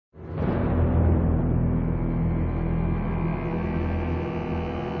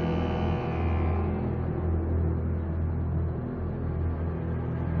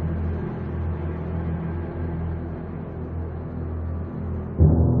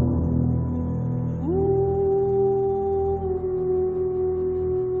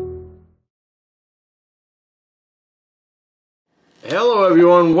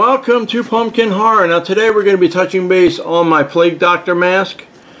everyone, welcome to Pumpkin Horror. Now today we're going to be touching base on my Plague Doctor mask,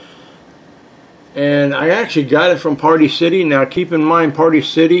 and I actually got it from Party City. Now keep in mind, Party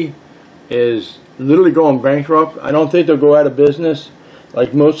City is literally going bankrupt. I don't think they'll go out of business.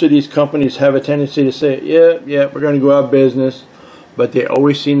 Like most of these companies have a tendency to say, yeah, we're going to go out of business, but they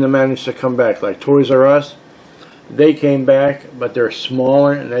always seem to manage to come back. Like Toys R Us, they came back, but they're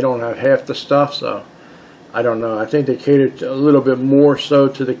smaller and they don't have half the stuff, so I don't know. I think they cater a little bit more so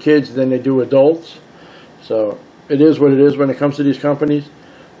to the kids than they do adults. So it is what it is when it comes to these companies.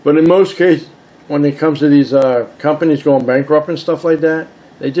 But in most cases, when it comes to these companies going bankrupt and stuff like that,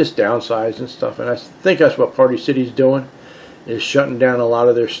 they just downsize and stuff. And I think that's what Party City's doing, is shutting down a lot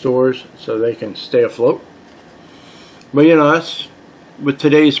of their stores so they can stay afloat. But you know, that's with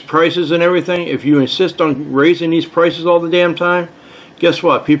today's prices and everything. If you insist on raising these prices all the damn time, guess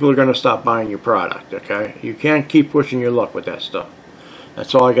what? People are going to stop buying your product, okay? You can't keep pushing your luck with that stuff.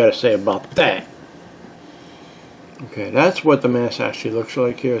 That's all I got to say about that. Okay, that's what the mask actually looks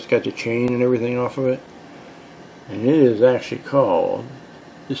like here. It's got the chain and everything off of it. And it is actually called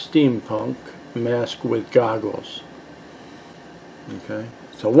the Steampunk Mask with Goggles. Okay,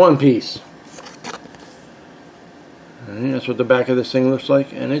 it's a one piece. And that's what the back of this thing looks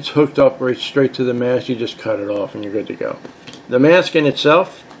like. And it's hooked up right straight to the mask. You just cut it off and you're good to go. The mask in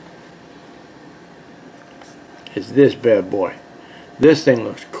itself is this bad boy. This thing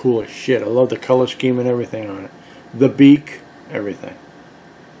looks cool as shit. I love the color scheme and everything on it. The beak, everything.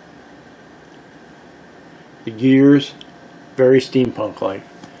 The gears, very steampunk-like.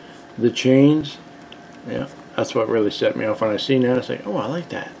 The chains, yeah, that's what really set me off when I seen that. I was like, oh, I like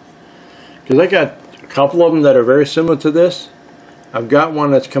that. Because I got a couple of them that are very similar to this. I've got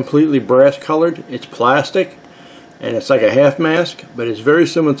one that's completely brass colored. It's plastic. And it's like a half mask, but it's very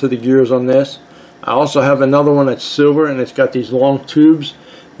similar to the gears on this. I also have another one that's silver, and it's got these long tubes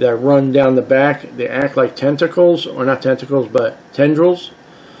that run down the back. They act like tentacles, or not tentacles, but tendrils.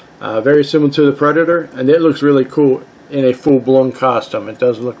 Very similar to the Predator, and it looks really cool in a full-blown costume. It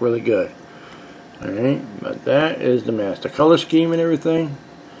does look really good. Alright, but that is the mask. The color scheme and everything,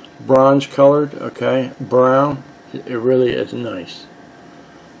 bronze colored, okay, brown. It really is nice.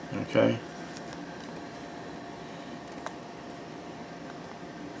 Okay.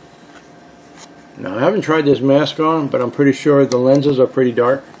 Now, I haven't tried this mask on, but I'm pretty sure the lenses are pretty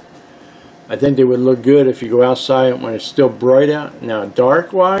dark. I think they would look good if you go outside when it's still bright out. Now,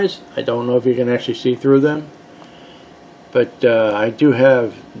 dark-wise, I don't know if you can actually see through them. But I do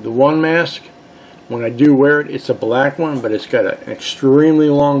have the one mask. When I do wear it, it's a black one, but it's got an extremely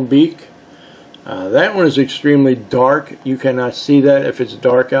long beak. That one is extremely dark. You cannot see that if it's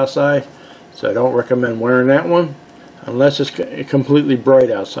dark outside. So I don't recommend wearing that one. Unless it's completely bright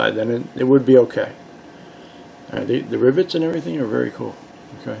outside, then it would be okay. The rivets and everything are very cool.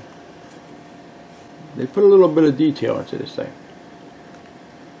 Okay, they put a little bit of detail into this thing.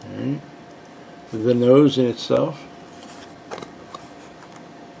 Alright. The nose in itself.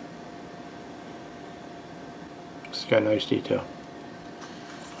 It's got nice detail.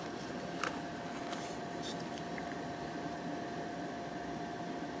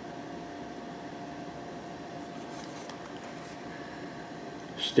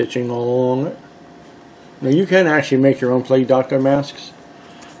 Stitching all along it. Now you can actually make your own Plague Doctor masks,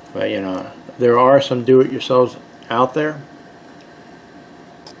 but you know, there are some do-it-yourselves out there.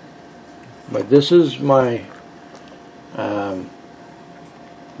 But this is my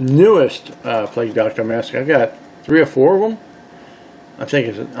newest Plague Doctor mask. I got 3 or 4 of them.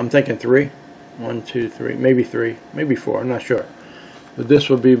 I'm thinking 3. 1, 2, 3, maybe 3, maybe 4. I'm not sure. But this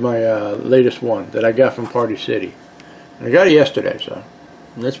will be my latest one that I got from Party City, and I got it yesterday, so.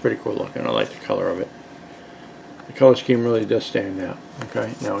 And that's pretty cool looking. I like the color of it. The color scheme really does stand out.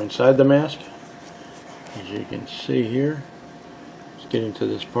 Okay, now inside the mask, as you can see here, it's getting to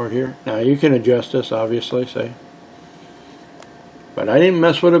this part here. Now you can adjust this, obviously, see. But I didn't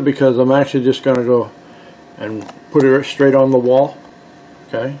mess with it because I'm actually just going to go and put it straight on the wall.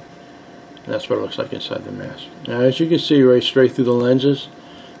 Okay, and that's what it looks like inside the mask. Now as you can see right straight through the lenses,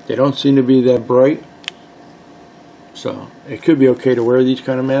 they don't seem to be that bright. So it could be okay to wear these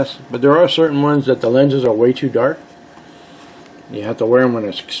kind of masks, but there are certain ones that the lenses are way too dark. You have to wear them when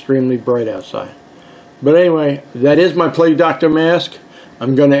it's extremely bright outside. But anyway, that is my Plague Doctor mask.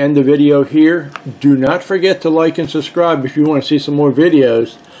 I'm going to end the video here. Do not forget to like and subscribe if you want to see some more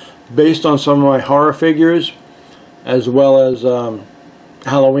videos based on some of my horror figures, as well as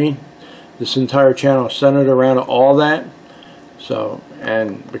Halloween. This entire channel is centered around all that. So,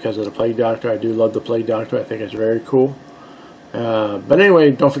 and because of the Plague Doctor, I do love the Plague Doctor. I think it's very cool. But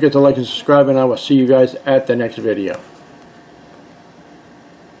anyway, don't forget to like and subscribe, and I will see you guys at the next video.